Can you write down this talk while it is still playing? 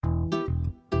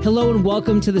Hello and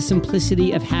welcome to the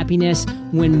Simplicity of Happiness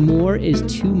when more is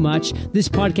too much. This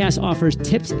podcast offers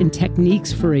tips and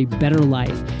techniques for a better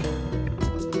life.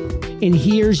 And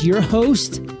here's your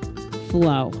host,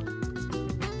 Flo.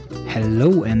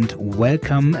 Hello and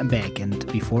welcome back.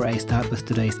 And before I start with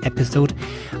today's episode,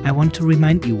 I want to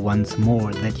remind you once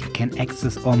more that you can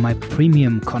access all my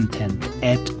premium content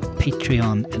at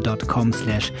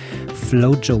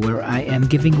patreon.com/flojo, where I am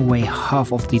giving away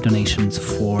half of the donations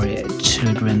for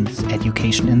children's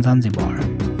education in Zanzibar.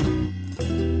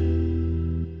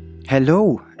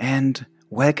 Hello and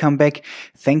welcome back.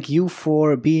 Thank you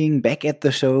for being back at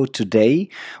the show today,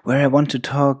 where I want to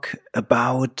talk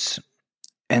about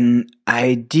an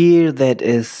idea that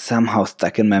is somehow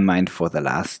stuck in my mind for the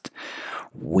last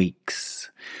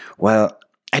weeks. Well,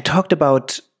 I talked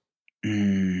about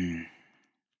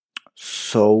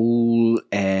soul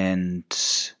and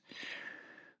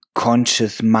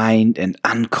conscious mind and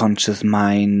unconscious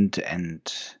mind and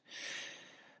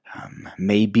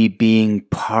maybe being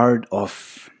part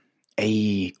of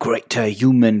a greater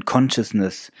human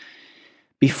consciousness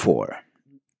before.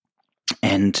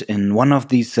 And in one of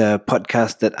these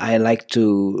podcasts that I like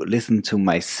to listen to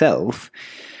myself,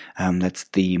 that's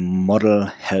the Model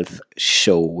Health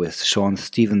Show with Sean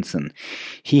Stevenson.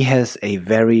 He has a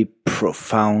very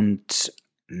profound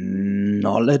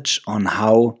knowledge on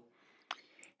how,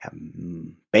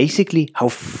 basically how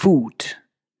food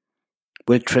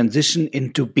will transition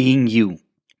into being you.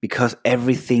 Because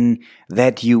everything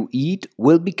that you eat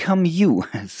will become you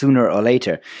sooner or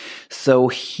later. So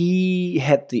he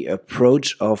had the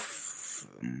approach of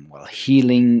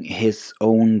healing his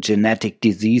own genetic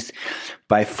disease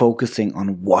by focusing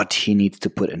on what he needs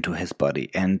to put into his body.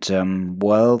 And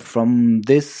from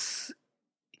this,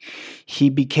 he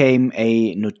became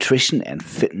a nutrition and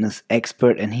fitness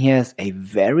expert, and he has a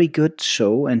very good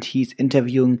show, and he's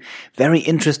interviewing very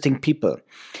interesting people.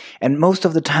 And most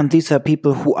of the time, these are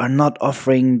people who are not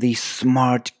offering the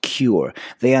smart cure.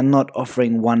 They are not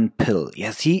offering one pill.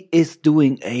 Yes, he is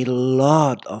doing a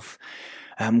lot of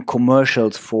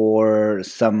commercials for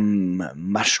some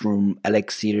mushroom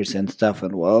elixirs and stuff.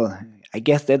 And I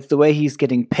guess that's the way he's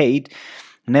getting paid.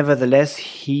 Nevertheless,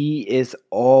 he is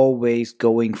always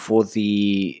going for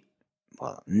the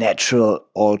natural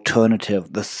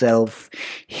alternative, the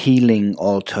self-healing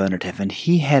alternative. And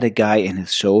he had a guy in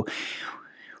his show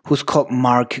who's called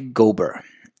Mark Gober.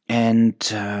 And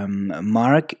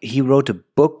Mark, he wrote a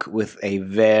book with a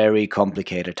very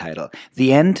complicated title,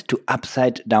 The End to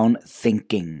Upside Down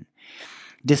Thinking,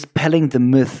 dispelling the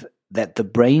myth that the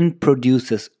brain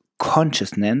produces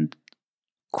consciousness,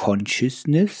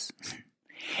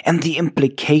 and the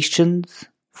implications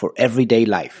for everyday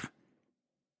life.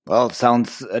 Well, it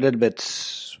sounds a little bit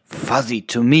fuzzy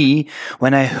to me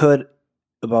when I heard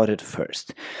about it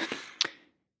first.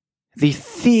 The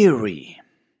theory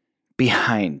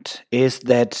behind is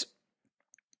that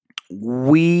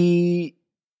we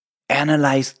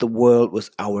analyze the world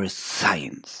with our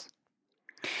science,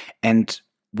 and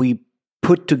we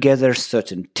put together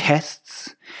certain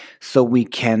tests so we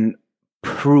can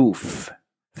prove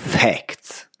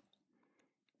facts.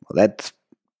 Well, that's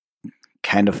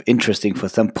kind of interesting for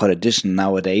some politician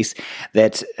nowadays,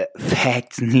 that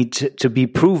facts need to be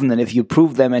proven, and if you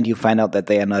prove them and you find out that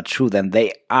they are not true, then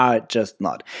they are just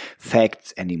not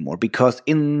facts anymore. Because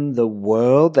in the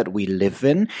world that we live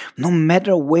in, no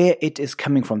matter where it is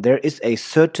coming from, there is a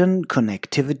certain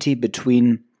connectivity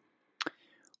between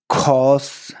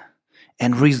cause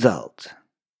and result.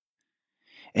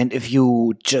 And if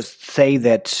you just say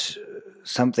that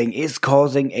something is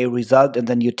causing a result and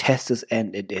then you test this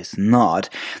and it is not,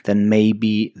 then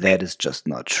maybe that is just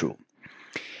not true.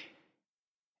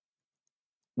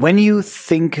 When you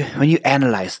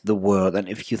analyze the world, and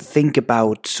if you think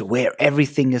about where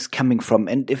everything is coming from,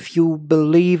 and if you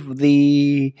believe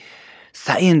the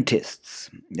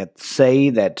scientists that say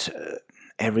that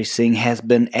everything has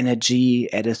been energy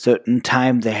at a certain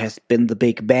time, there has been the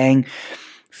Big Bang,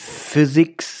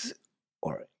 physics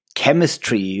or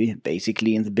chemistry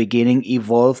basically in the beginning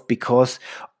evolved because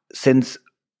since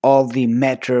all the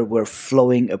matter were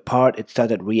flowing apart, it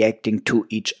started reacting to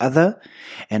each other,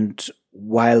 and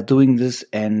while doing this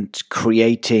and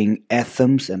creating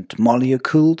atoms and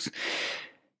molecules,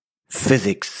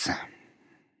 physics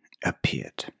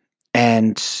appeared.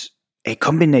 And a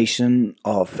combination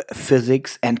of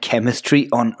physics and chemistry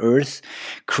on Earth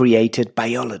created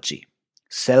biology,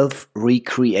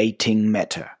 self-recreating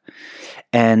matter.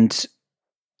 And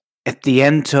at the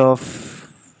end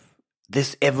of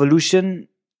this evolution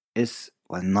is,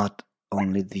 not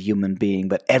only the human being,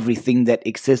 but everything that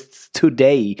exists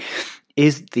today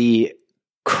is the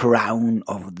crown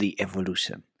of the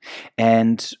evolution.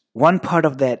 And one part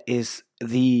of that is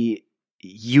the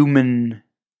human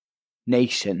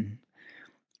nation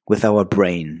with our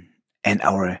brain and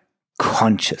our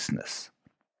consciousness.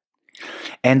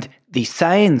 And the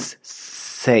scientists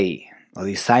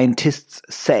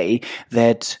say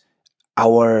that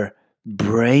our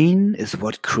brain is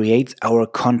what creates our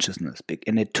consciousness.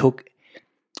 And it took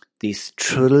these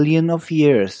trillion of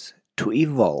years to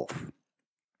evolve.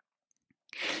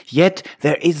 Yet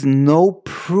there is no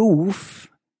proof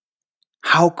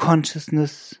how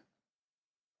consciousness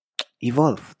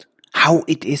evolved, how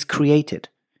it is created.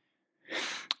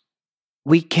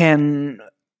 We can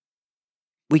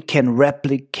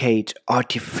replicate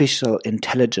artificial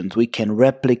intelligence. We can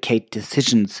replicate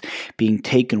decisions being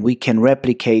taken. We can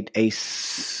replicate a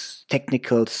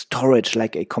technical storage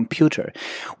like a computer.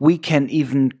 We can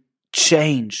even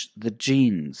change the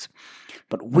genes.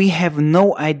 But we have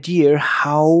no idea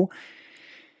how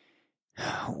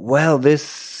well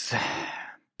this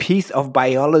piece of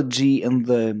biology in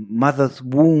the mother's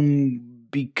womb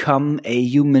become a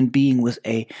human being with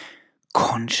a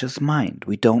conscious mind.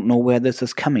 We don't know where this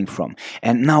is coming from.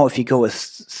 And now if you go a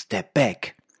step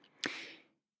back,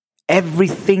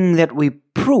 everything that we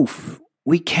prove,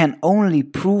 we can only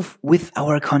prove with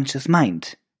our conscious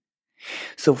mind.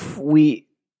 So we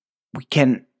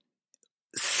can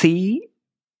see,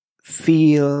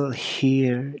 feel,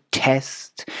 hear,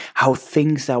 test how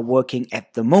things are working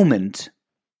at the moment.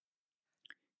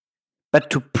 But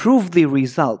to prove the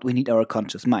result, we need our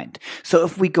conscious mind. So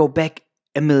if we go back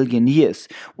a million years,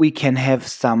 we can have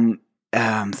some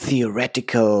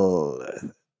theoretical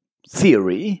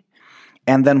theory,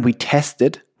 and then we test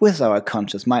it with our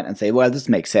conscious mind and say, well, this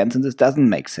makes sense and this doesn't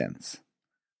make sense.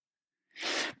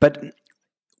 But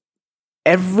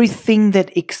everything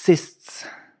that exists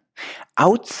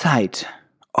outside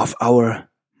of our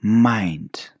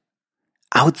mind,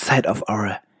 outside of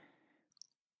our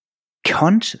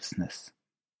consciousness,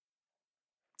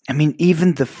 I mean,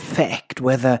 even the fact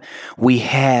whether we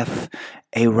have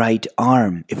a right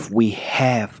arm, if we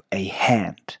have a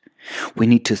hand, we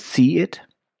need to see it,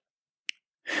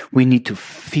 we need to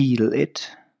feel it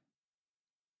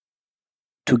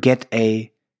to get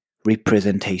a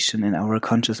representation in our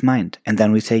conscious mind. And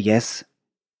then we say, yes,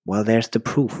 well, there's the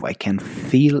proof. I can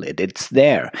feel it. It's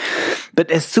there.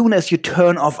 But as soon as you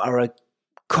turn off our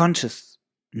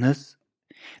consciousness,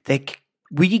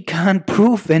 we can't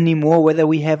prove anymore whether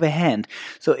we have a hand.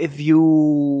 So if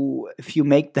you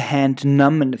make the hand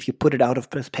numb and if you put it out of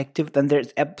perspective, then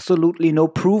there's absolutely no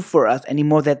proof for us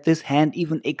anymore that this hand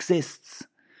even exists.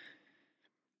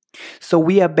 So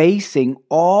we are basing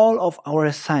all of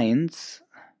our science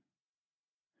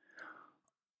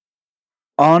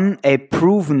on a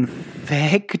proven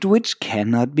fact which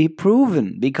cannot be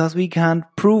proven, because we can't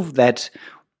prove that,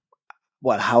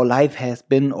 well, how life has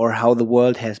been or how the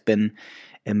world has been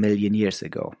a million years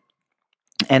ago.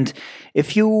 And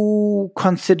if you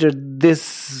consider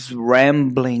this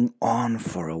rambling on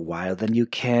for a while, then you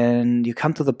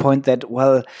come to the point that,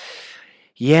 well,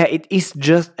 yeah, it is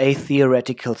just a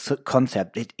theoretical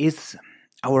concept. It is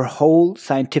our whole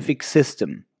scientific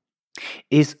system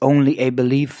is only a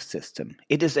belief system.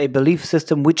 It is a belief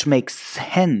system which makes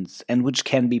sense and which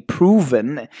can be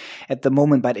proven at the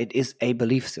moment, but it is a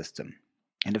belief system.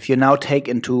 And if you now take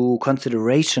into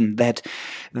consideration that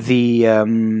the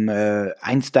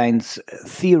Einstein's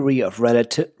theory of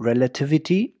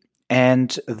relativity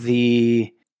and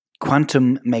the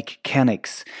quantum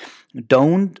mechanics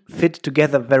don't fit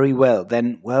together very well,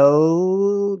 then,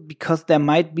 well, because there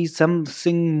might be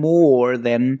something more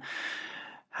than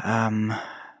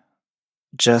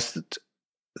just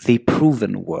the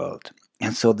proven world.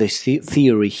 And so the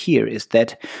theory here is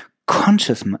that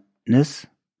consciousness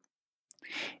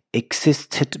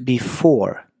existed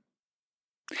before,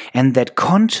 and that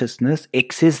consciousness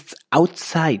exists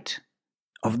outside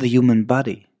of the human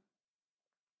body,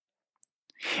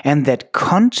 and that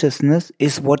consciousness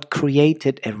is what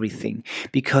created everything.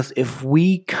 Because if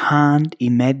we can't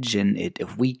imagine it,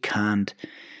 if we can't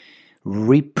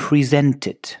represent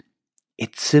it,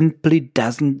 it simply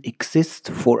doesn't exist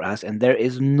for us, and there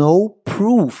is no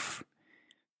proof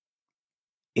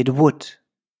it would.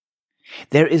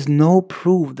 There is no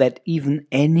proof that even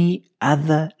any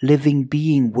other living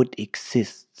being would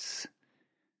exist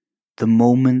the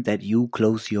moment that you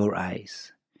close your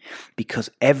eyes. Because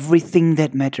everything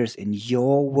that matters in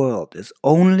your world is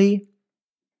only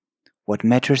what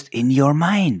matters in your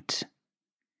mind.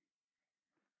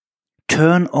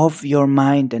 Turn off your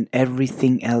mind and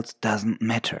everything else doesn't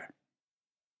matter.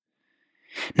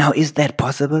 Now, is that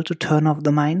possible to turn off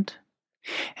the mind?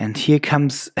 And here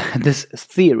comes this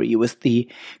theory with the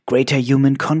greater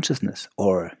human consciousness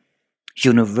or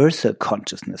universal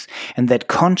consciousness. And that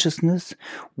consciousness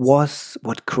was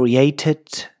what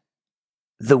created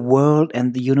the world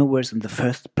and the universe in the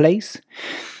first place.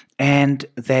 And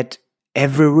that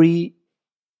everything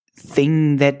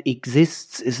that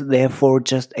exists is therefore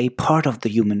just a part of the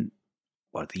human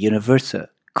or the universal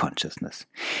consciousness.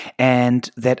 And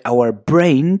that our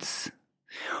brains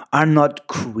are not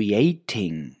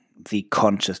creating the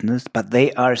consciousness, but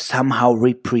they are somehow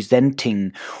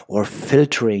representing or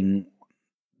filtering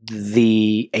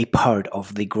a part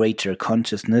of the greater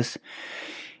consciousness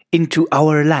into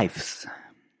our lives.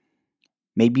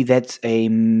 Maybe that's a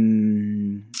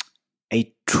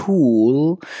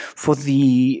tool for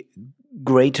the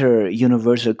greater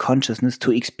universal consciousness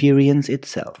to experience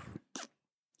itself.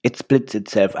 It splits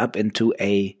itself up into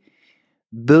a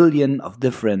billion of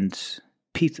different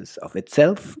pieces of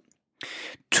itself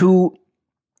to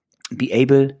be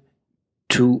able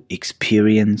to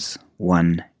experience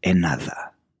one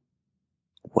another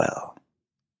well.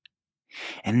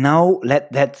 And now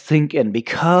let that sink in,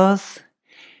 because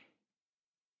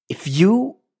if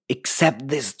you accept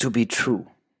this to be true,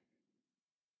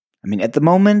 I mean, at the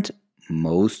moment,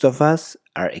 most of us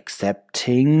are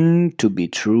accepting to be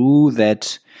true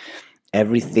that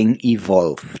everything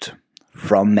evolved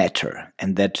from matter,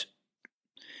 and that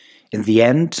in the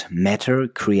end, matter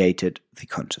created the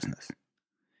consciousness.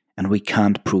 And we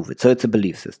can't prove it. So it's a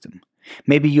belief system.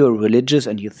 Maybe you're religious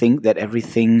and you think that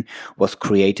everything was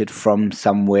created from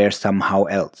somewhere, somehow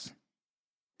else.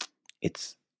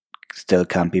 It still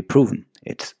can't be proven.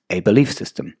 It's a belief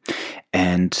system.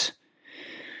 And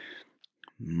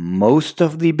most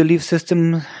of the belief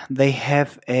systems, they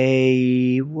have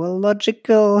a,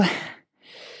 logical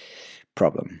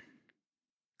problem.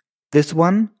 This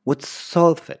one would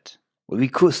solve it. We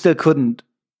still couldn't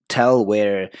tell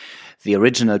where the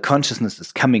original consciousness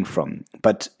is coming from,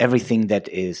 but everything that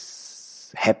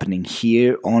is happening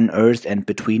here on Earth and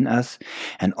between us,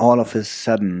 and all of a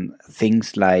sudden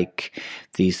things like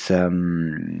these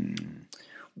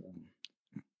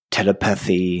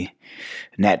telepathy,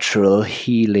 natural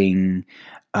healing,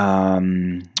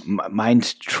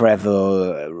 mind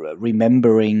travel,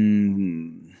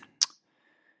 remembering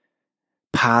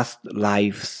past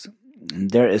lives.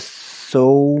 There is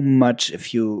so much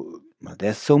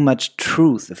there's so much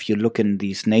truth if you look in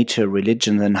these nature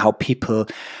religions and how people,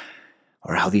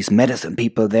 or how these medicine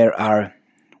people there are,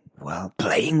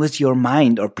 playing with your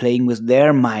mind or playing with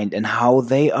their mind, and how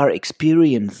they are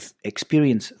experience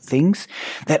things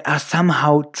that are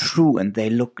somehow true and they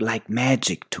look like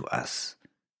magic to us.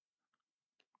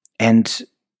 And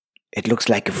it looks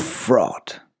like a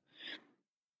fraud.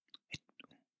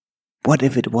 What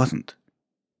if it wasn't?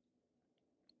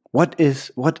 What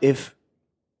if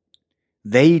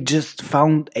they just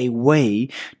found a way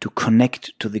to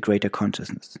connect to the greater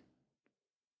consciousness?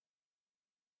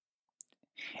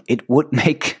 It would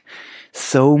make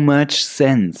so much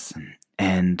sense.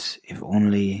 And if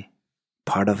only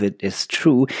part of it is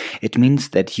true, it means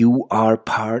that you are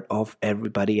part of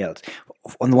everybody else.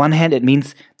 On the one hand, it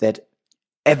means that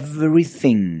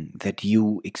everything that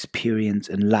you experience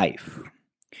in life,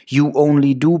 you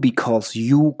only do because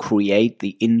you create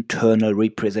the internal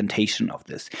representation of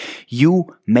this.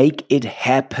 You make it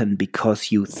happen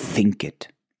because you think it,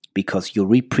 because you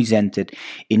represent it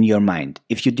in your mind.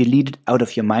 If you delete it out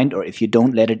of your mind, or if you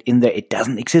don't let it in there, it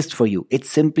doesn't exist for you. It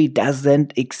simply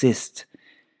doesn't exist.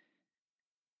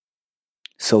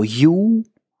 So you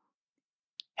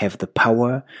have the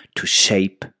power to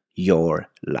shape your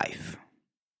life.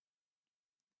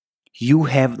 You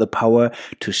have the power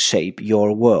to shape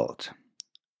your world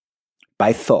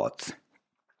by thoughts.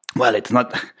 Well, it's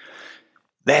not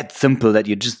that simple that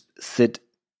you just sit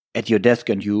at your desk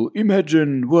and you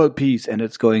imagine world peace and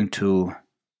it's going to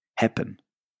happen.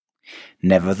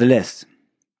 Nevertheless,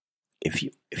 if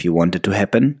you want it to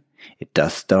happen, it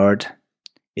does start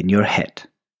in your head.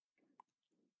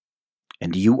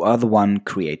 And you are the one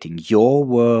creating your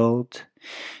world,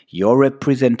 your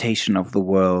representation of the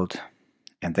world,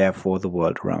 and therefore the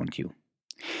world around you.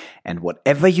 And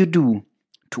whatever you do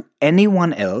to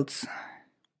anyone else,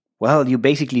 you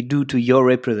basically do to your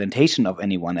representation of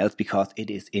anyone else, because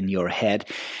it is in your head.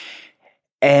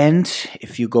 And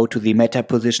if you go to the meta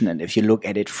position and if you look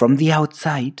at it from the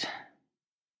outside,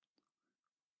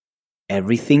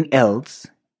 everything else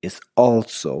is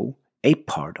also a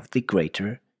part of the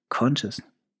greater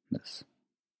consciousness.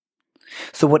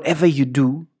 So whatever you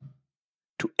do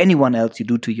to anyone else, you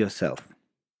do to yourself.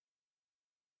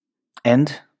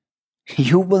 And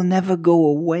you will never go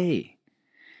away.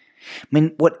 I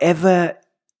mean, whatever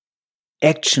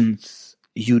actions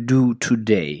you do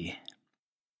today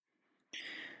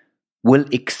will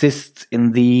exist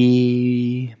in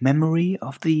the memory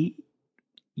of the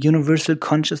universal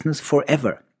consciousness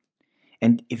forever.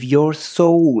 And if your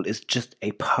soul is just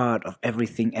a part of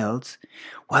everything else,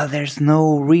 well, there's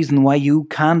no reason why you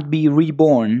can't be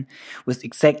reborn with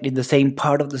exactly the same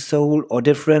part of the soul, or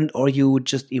different, or you would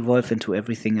just evolve into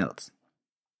everything else.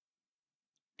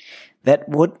 That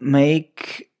would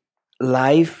make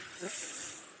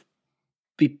life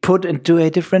be put into a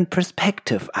different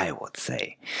perspective, I would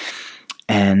say.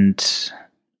 And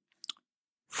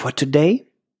for today,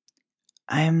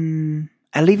 I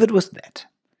leave it with that.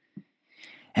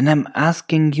 And I'm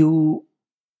asking you,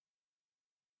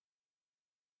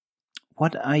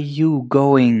 what are you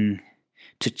going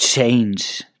to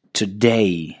change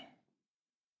today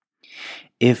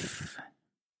if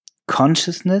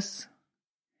consciousness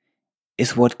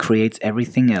is what creates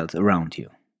everything else around you?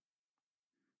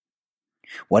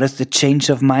 What is the change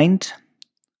of mind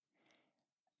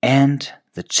and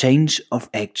the change of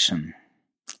action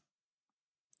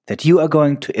that you are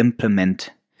going to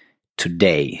implement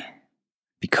today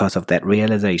because of that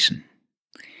realization?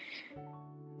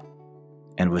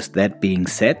 And with that being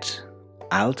said,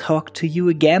 I'll talk to you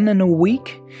again in a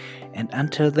week. And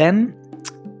until then,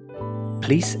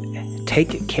 please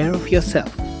take care of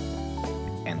yourself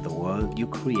and the world you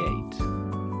create.